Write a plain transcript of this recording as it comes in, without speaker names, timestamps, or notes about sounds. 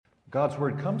God's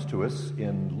Word comes to us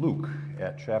in Luke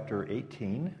at chapter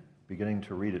 18, beginning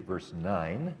to read at verse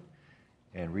 9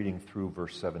 and reading through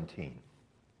verse 17.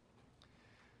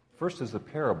 First is the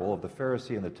parable of the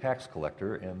Pharisee and the tax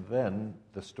collector, and then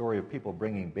the story of people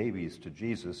bringing babies to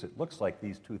Jesus. It looks like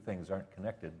these two things aren't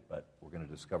connected, but we're going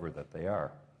to discover that they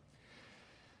are.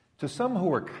 To some who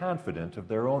were confident of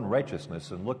their own righteousness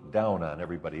and looked down on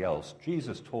everybody else,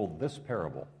 Jesus told this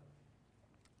parable.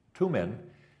 Two men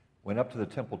went up to the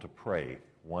temple to pray,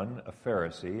 one a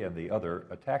Pharisee and the other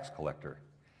a tax collector.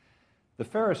 The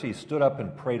Pharisee stood up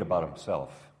and prayed about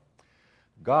himself.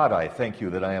 God, I thank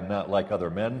you that I am not like other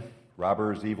men,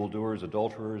 robbers, evildoers,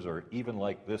 adulterers, or even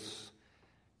like this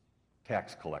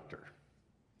tax collector.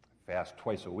 Fast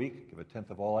twice a week, give a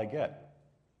tenth of all I get.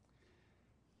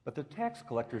 But the tax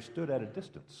collector stood at a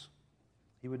distance.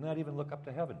 He would not even look up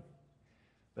to heaven,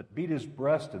 but beat his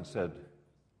breast and said,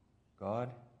 God,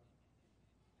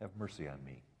 have mercy on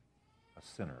me, a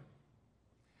sinner.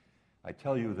 I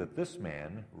tell you that this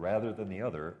man, rather than the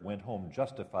other, went home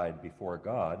justified before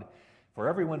God. For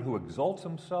everyone who exalts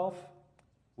himself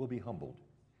will be humbled,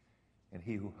 and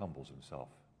he who humbles himself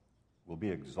will be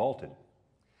exalted.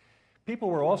 People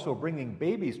were also bringing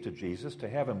babies to Jesus to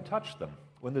have him touch them.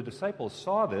 When the disciples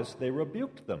saw this, they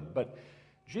rebuked them. But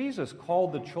Jesus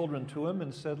called the children to him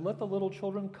and said, Let the little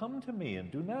children come to me,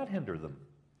 and do not hinder them.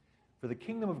 For the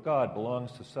kingdom of God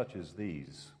belongs to such as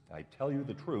these. I tell you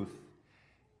the truth,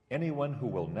 anyone who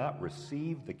will not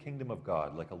receive the kingdom of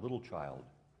God like a little child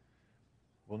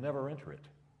will never enter it.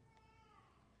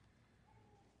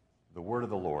 The word of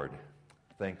the Lord.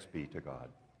 Thanks be to God.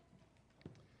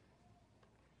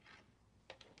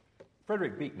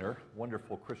 Frederick Buechner,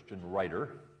 wonderful Christian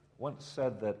writer, once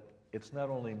said that it's not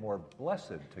only more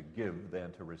blessed to give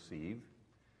than to receive,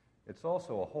 it's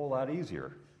also a whole lot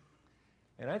easier.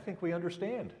 And I think we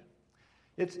understand.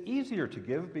 It's easier to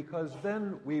give because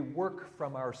then we work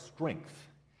from our strength.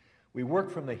 We work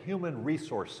from the human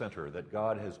resource center that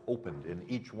God has opened in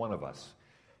each one of us.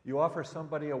 You offer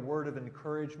somebody a word of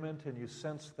encouragement and you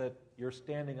sense that you're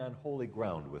standing on holy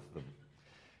ground with them.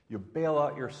 You bail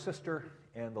out your sister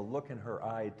and the look in her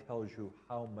eye tells you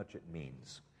how much it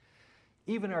means.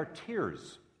 Even our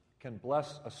tears can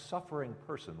bless a suffering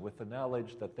person with the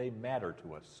knowledge that they matter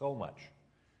to us so much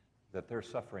that their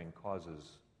suffering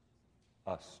causes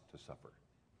us to suffer.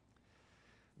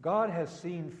 God has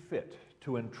seen fit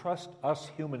to entrust us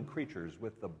human creatures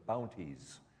with the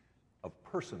bounties of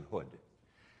personhood.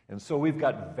 And so we've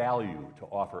got value to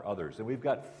offer others, and we've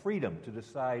got freedom to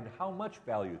decide how much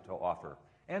value to offer,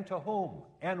 and to whom,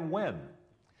 and when.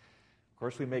 Of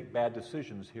course, we make bad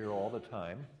decisions here all the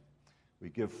time. We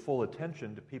give full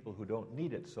attention to people who don't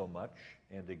need it so much,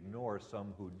 and ignore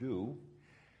some who do.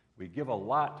 We give a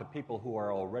lot to people who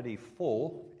are already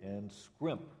full and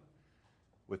scrimp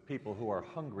with people who are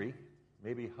hungry,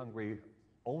 maybe hungry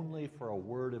only for a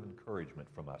word of encouragement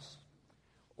from us.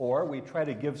 Or we try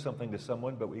to give something to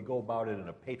someone, but we go about it in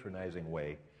a patronizing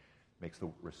way, makes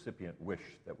the recipient wish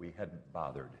that we hadn't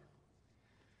bothered.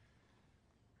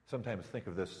 Sometimes think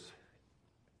of this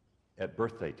at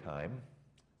birthday time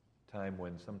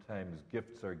when sometimes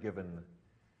gifts are given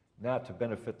not to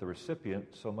benefit the recipient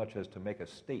so much as to make a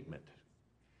statement.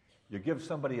 You give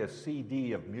somebody a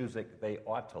CD of music they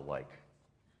ought to like.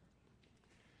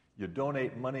 You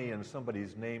donate money in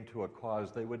somebody's name to a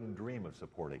cause they wouldn't dream of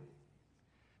supporting.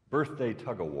 Birthday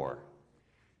tug-of-war.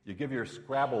 You give your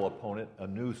Scrabble opponent a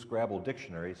new Scrabble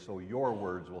dictionary so your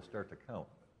words will start to count.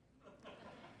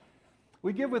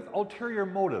 We give with ulterior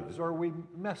motives or we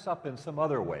mess up in some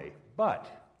other way, but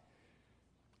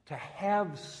to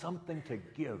have something to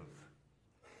give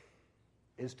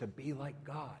is to be like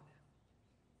God.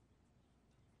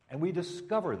 And we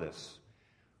discover this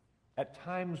at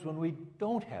times when we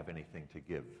don't have anything to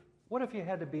give. What if you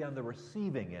had to be on the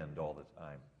receiving end all the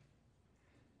time?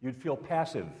 You'd feel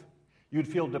passive. You'd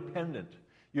feel dependent.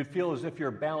 You'd feel as if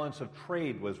your balance of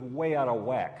trade was way out of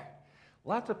whack.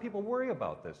 Lots of people worry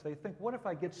about this. They think, what if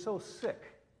I get so sick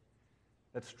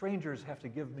that strangers have to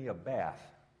give me a bath?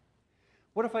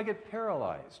 What if I get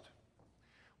paralyzed?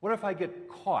 What if I get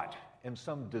caught in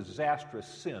some disastrous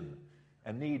sin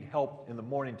and need help in the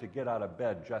morning to get out of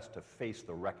bed just to face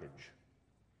the wreckage?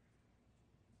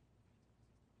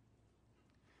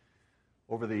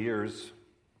 Over the years,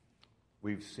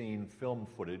 we've seen film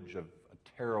footage of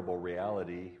a terrible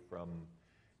reality from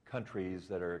countries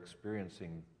that are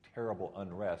experiencing terrible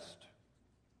unrest.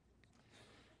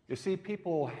 You see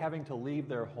people having to leave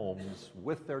their homes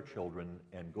with their children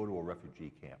and go to a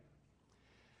refugee camp.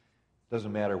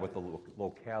 Doesn't matter what the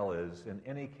locale is. In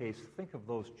any case, think of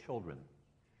those children.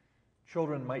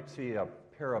 Children might see a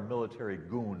paramilitary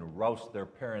goon roust their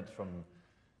parents from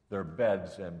their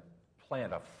beds and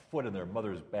plant a foot in their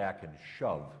mother's back and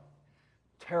shove.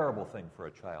 Terrible thing for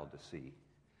a child to see.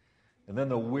 And then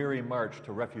the weary march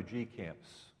to refugee camps.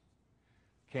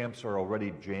 Camps are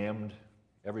already jammed.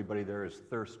 Everybody there is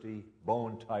thirsty,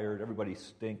 bone-tired, everybody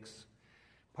stinks.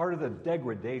 Part of the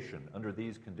degradation under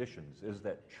these conditions is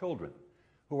that children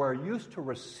who are used to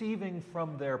receiving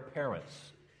from their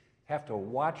parents have to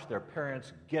watch their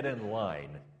parents get in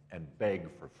line and beg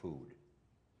for food.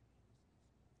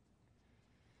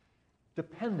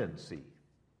 Dependency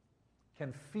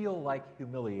can feel like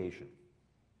humiliation.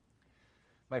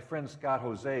 My friend Scott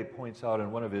Jose points out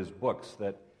in one of his books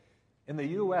that in the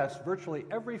U.S., virtually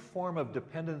every form of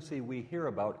dependency we hear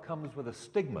about comes with a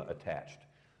stigma attached.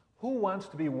 Who wants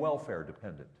to be welfare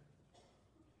dependent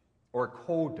or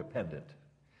codependent?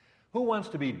 Who wants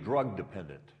to be drug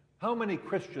dependent? How many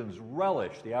Christians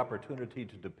relish the opportunity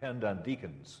to depend on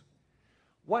deacons?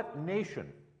 What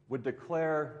nation would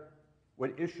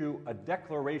issue a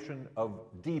declaration of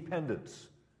dependence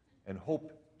and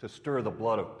hope to stir the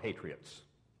blood of patriots?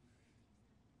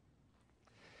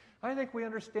 I think we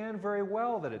understand very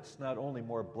well that it's not only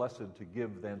more blessed to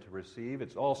give than to receive,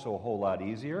 it's also a whole lot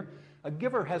easier. A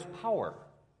giver has power.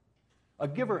 A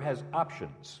giver has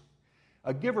options.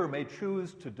 A giver may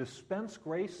choose to dispense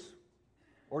grace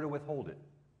or to withhold it,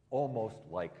 almost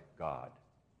like God.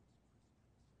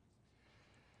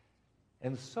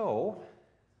 And so,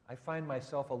 I find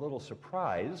myself a little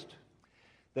surprised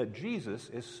that Jesus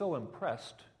is so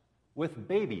impressed with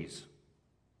babies.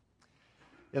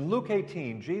 In Luke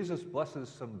 18, Jesus blesses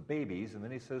some babies, and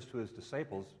then he says to his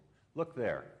disciples, "Look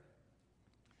there.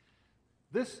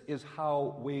 This is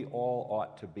how we all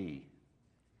ought to be.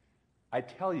 I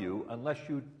tell you, unless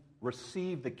you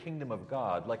receive the kingdom of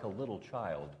God like a little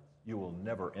child, you will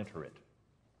never enter it."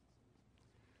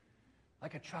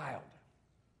 Like a child.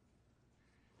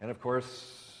 And of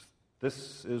course,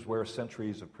 this is where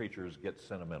centuries of preachers get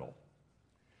sentimental.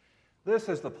 This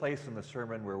is the place in the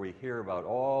sermon where we hear about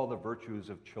all the virtues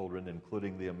of children,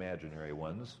 including the imaginary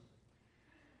ones.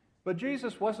 But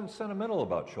Jesus wasn't sentimental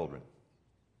about children.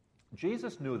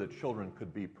 Jesus knew that children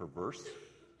could be perverse.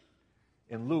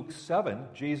 In Luke 7,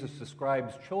 Jesus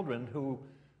describes children who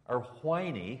are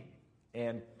whiny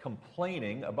and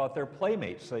complaining about their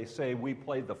playmates. They say, "We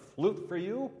played the flute for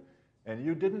you, and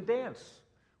you didn't dance.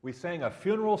 We sang a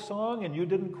funeral song, and you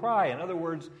didn't cry." In other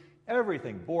words,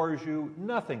 everything bores you,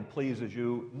 nothing pleases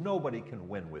you, nobody can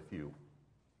win with you.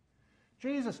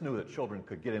 Jesus knew that children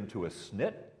could get into a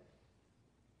snit.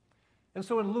 And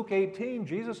so in Luke 18,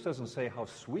 Jesus doesn't say how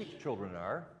sweet children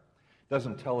are,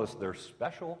 doesn't tell us they're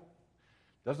special,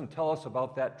 doesn't tell us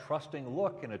about that trusting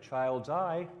look in a child's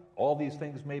eye. All these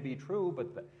things may be true,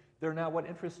 but they're not what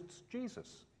interests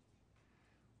Jesus.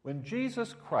 When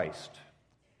Jesus Christ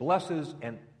blesses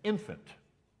an infant,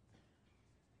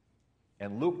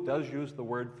 and Luke does use the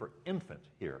word for infant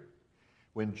here.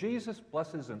 When Jesus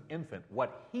blesses an infant,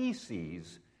 what he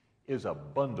sees is a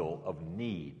bundle of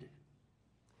need.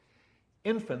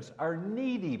 Infants are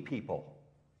needy people.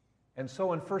 And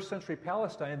so in first century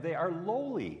Palestine, they are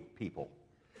lowly people.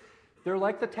 They're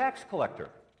like the tax collector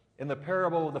in the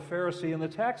parable of the Pharisee and the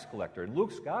tax collector. In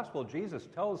Luke's gospel, Jesus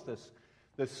tells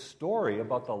this story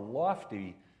about the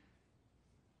lofty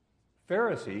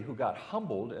Pharisee who got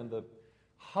humbled and the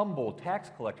humble tax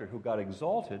collector who got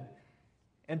exalted.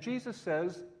 And Jesus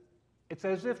says, it's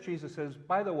as if Jesus says,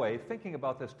 by the way, thinking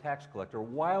about this tax collector,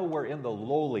 while we're in the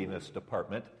lowliness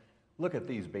department, look at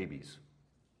these babies.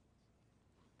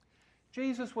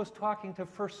 Jesus was talking to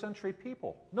first century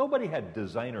people. Nobody had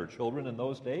designer children in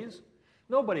those days.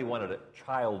 Nobody wanted a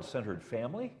child-centered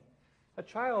family. A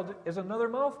child is another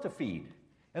mouth to feed.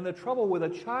 And the trouble with a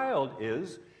child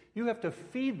is you have to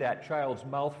feed that child's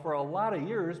mouth for a lot of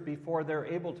years before they're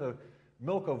able to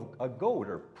milk a goat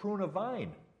or prune a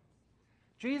vine.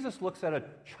 Jesus looks at a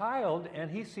child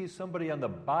and he sees somebody on the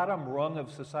bottom rung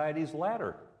of society's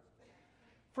ladder.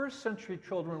 First century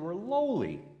children were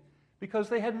lowly because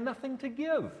they had nothing to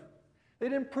give. They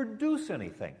didn't produce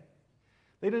anything.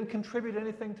 They didn't contribute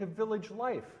anything to village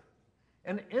life.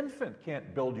 An infant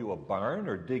can't build you a barn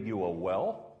or dig you a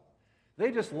well.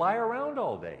 They just lie around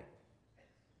all day.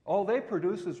 All they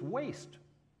produce is waste.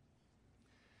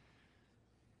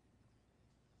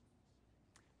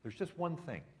 There's just one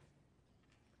thing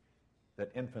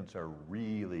that infants are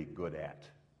really good at.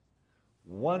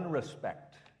 One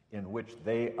respect in which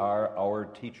they are our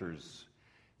teachers.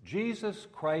 Jesus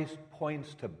Christ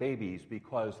points to babies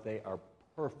because they are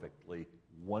perfectly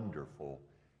wonderful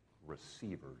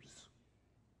receivers.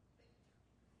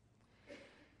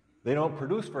 They don't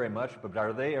produce very much, but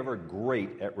are they ever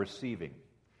great at receiving?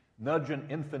 Nudge an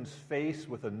infant's face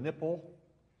with a nipple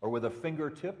or with a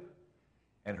fingertip,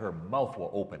 and her mouth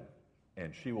will open,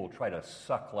 and she will try to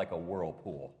suck like a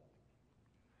whirlpool.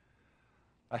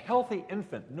 A healthy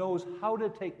infant knows how to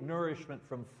take nourishment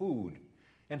from food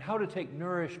and how to take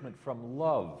nourishment from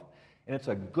love. And it's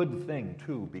a good thing,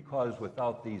 too, because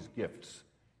without these gifts,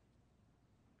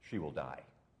 she will die.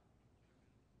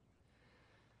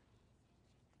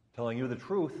 Telling you the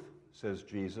truth, says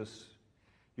Jesus,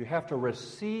 you have to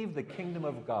receive the kingdom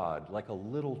of God like a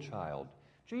little child.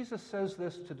 Jesus says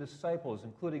this to disciples,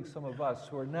 including some of us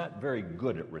who are not very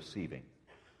good at receiving.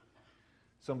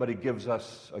 Somebody gives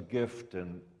us a gift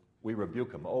and we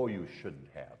rebuke them. Oh, you shouldn't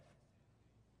have.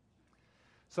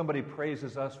 Somebody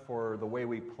praises us for the way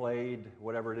we played,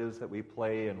 whatever it is that we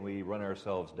play, and we run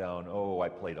ourselves down. Oh, I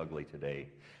played ugly today.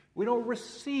 We don't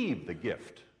receive the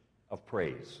gift of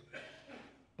praise.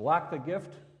 Block the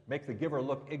gift, make the giver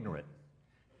look ignorant.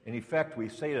 In effect, we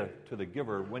say to the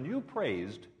giver, when you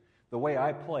praised the way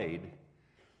I played,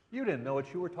 you didn't know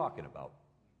what you were talking about.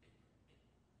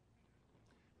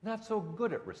 Not so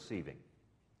good at receiving.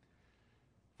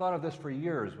 Thought of this for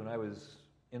years when I was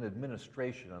in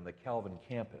administration on the Calvin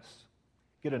campus.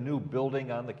 Get a new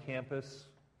building on the campus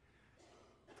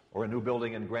or a new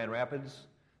building in Grand Rapids.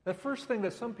 The first thing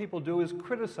that some people do is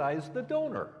criticize the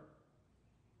donor.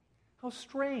 How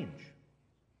strange.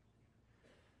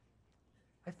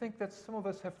 I think that some of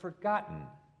us have forgotten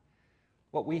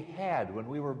what we had when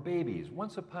we were babies.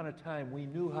 Once upon a time, we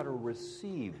knew how to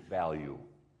receive value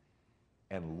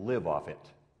and live off it.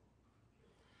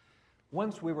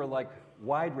 Once we were like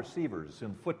wide receivers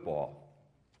in football.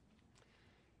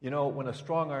 You know, when a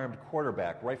strong-armed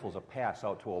quarterback rifles a pass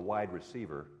out to a wide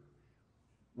receiver,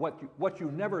 what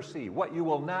you never see, what you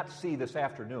will not see this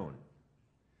afternoon,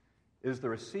 is the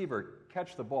receiver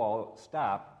catch the ball,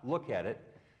 stop, look at it,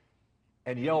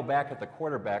 and yell back at the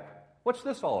quarterback, "What's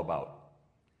this all about?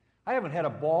 I haven't had a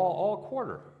ball all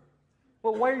quarter.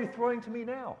 Well, why are you throwing to me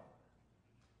now?"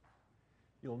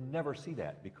 You'll never see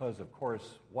that because, of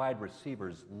course, wide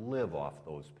receivers live off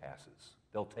those passes.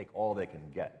 They'll take all they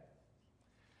can get.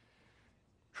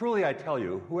 Truly, I tell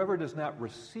you, whoever does not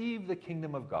receive the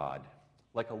kingdom of God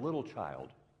like a little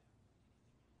child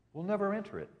will never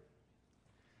enter it.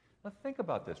 Now think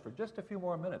about this for just a few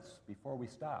more minutes before we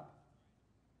stop.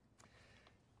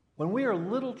 When we are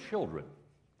little children,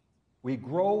 we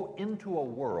grow into a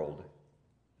world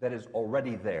that is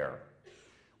already there.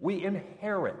 We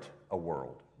inherit a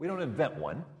world. We don't invent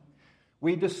one.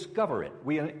 We discover it.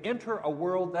 We enter a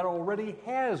world that already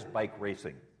has bike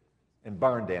racing and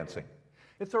barn dancing.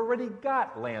 It's already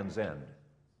got Land's End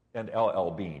and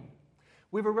L.L. Bean.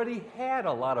 We've already had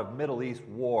a lot of Middle East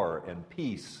war and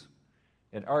peace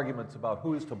and arguments about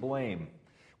who's to blame.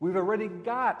 We've already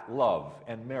got love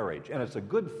and marriage, and it's a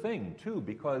good thing, too,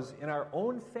 because in our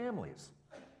own families,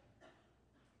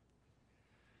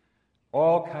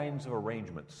 all kinds of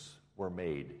arrangements were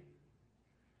made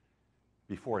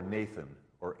before Nathan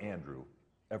or Andrew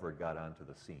ever got onto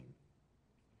the scene.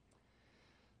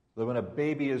 That when a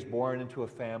baby is born into a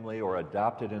family or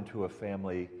adopted into a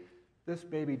family, this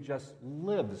baby just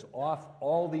lives off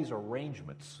all these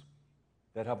arrangements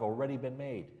that have already been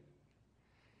made.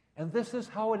 And this is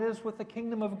how it is with the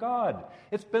kingdom of God.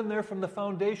 It's been there from the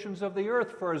foundations of the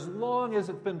earth. For as long as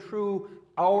it's been true,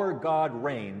 our God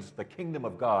reigns. The kingdom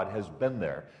of God has been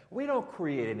there. We don't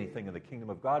create anything in the kingdom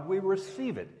of God. We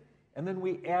receive it, and then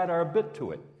we add our bit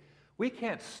to it. We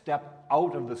can't step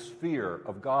out of the sphere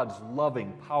of God's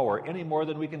loving power any more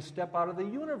than we can step out of the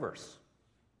universe.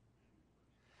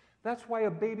 That's why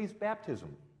a baby's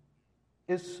baptism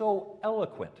is so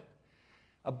eloquent.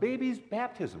 A baby's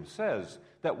baptism says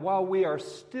that while we are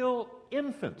still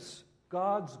infants,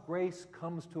 God's grace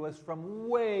comes to us from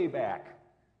way back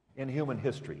in human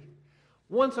history.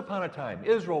 Once upon a time,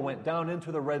 Israel went down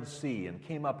into the Red Sea and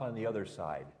came up on the other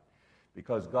side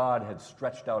because God had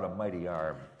stretched out a mighty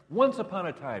arm. Once upon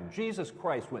a time, Jesus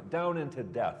Christ went down into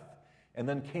death and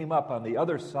then came up on the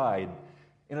other side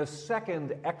in a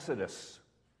second Exodus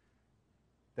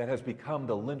that has become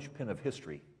the linchpin of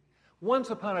history.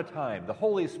 Once upon a time, the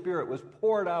Holy Spirit was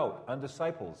poured out on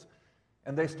disciples,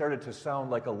 and they started to sound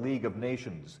like a league of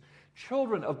nations.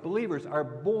 Children of believers are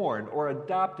born or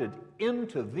adopted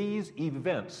into these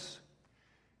events.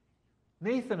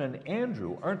 Nathan and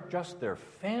Andrew aren't just their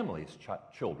family's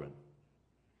children.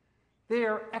 They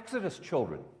are Exodus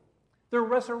children. They're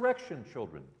resurrection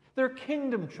children. They're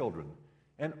kingdom children.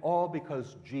 And all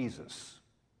because Jesus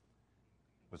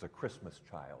was a Christmas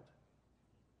child.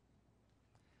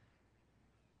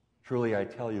 Truly, I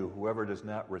tell you, whoever does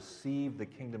not receive the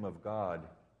kingdom of God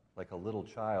like a little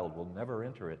child will never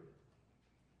enter it.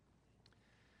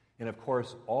 And of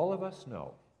course, all of us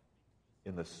know,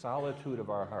 in the solitude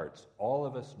of our hearts, all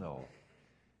of us know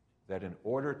that in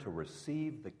order to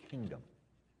receive the kingdom,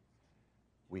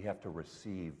 we have to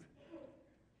receive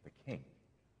the King.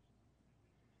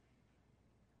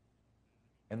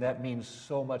 And that means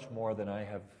so much more than I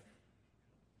have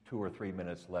 2 or 3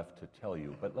 minutes left to tell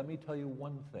you. But let me tell you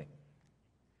one thing.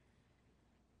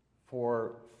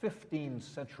 For 15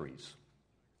 centuries,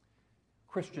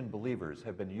 Christian believers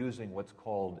have been using what's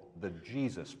called the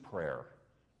Jesus prayer.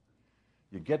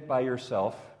 You get by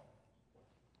yourself,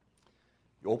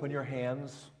 you open your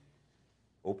hands,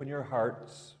 open your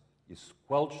hearts, you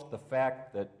squelch the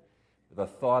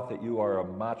thought that you are a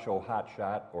macho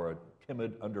hotshot or a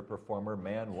timid underperformer,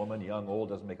 man, woman, young, old,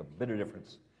 doesn't make a bit of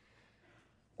difference.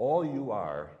 All you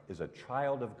are is a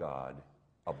child of God,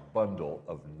 a bundle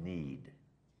of need.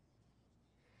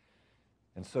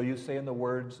 And so you say in the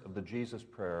words of the Jesus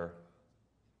prayer,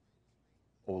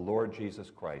 O Lord Jesus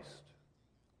Christ,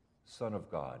 Son of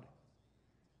God,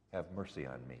 have mercy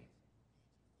on me.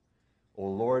 O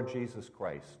Lord Jesus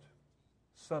Christ,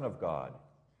 Son of God,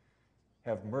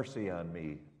 have mercy on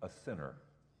me, a sinner.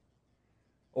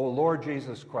 O Lord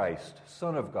Jesus Christ,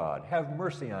 Son of God, have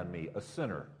mercy on me, a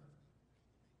sinner,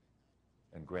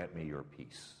 and grant me your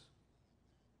peace.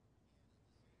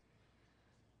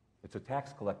 It's a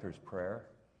tax collector's prayer,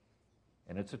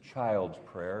 and it's a child's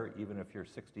prayer, even if you're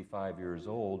 65 years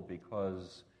old,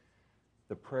 because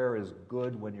the prayer is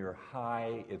good when you're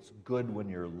high, it's good when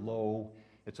you're low.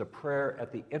 It's a prayer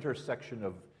at the intersection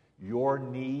of your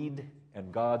need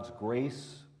and God's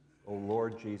grace. O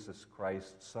Lord Jesus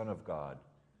Christ, Son of God,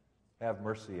 have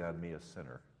mercy on me, a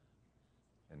sinner,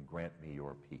 and grant me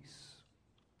your peace.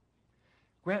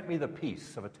 Grant me the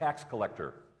peace of a tax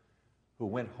collector who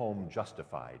went home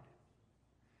justified.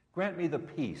 Grant me the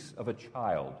peace of a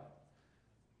child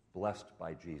blessed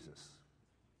by Jesus.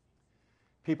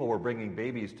 People were bringing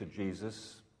babies to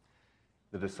Jesus.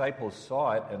 The disciples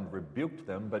saw it and rebuked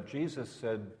them, but Jesus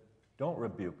said, don't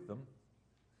rebuke them.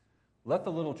 Let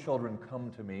the little children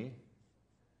come to me.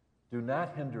 Do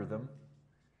not hinder them,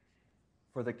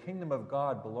 for the kingdom of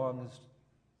God belongs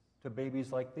to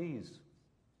babies like these.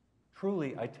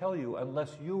 Truly, I tell you,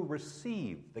 unless you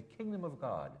receive the kingdom of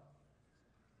God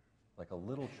like a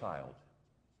little child,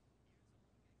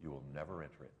 you will never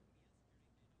enter it.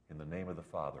 In the name of the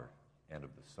Father, and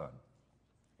of the Son,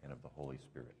 and of the Holy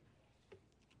Spirit.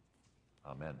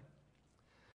 Amen.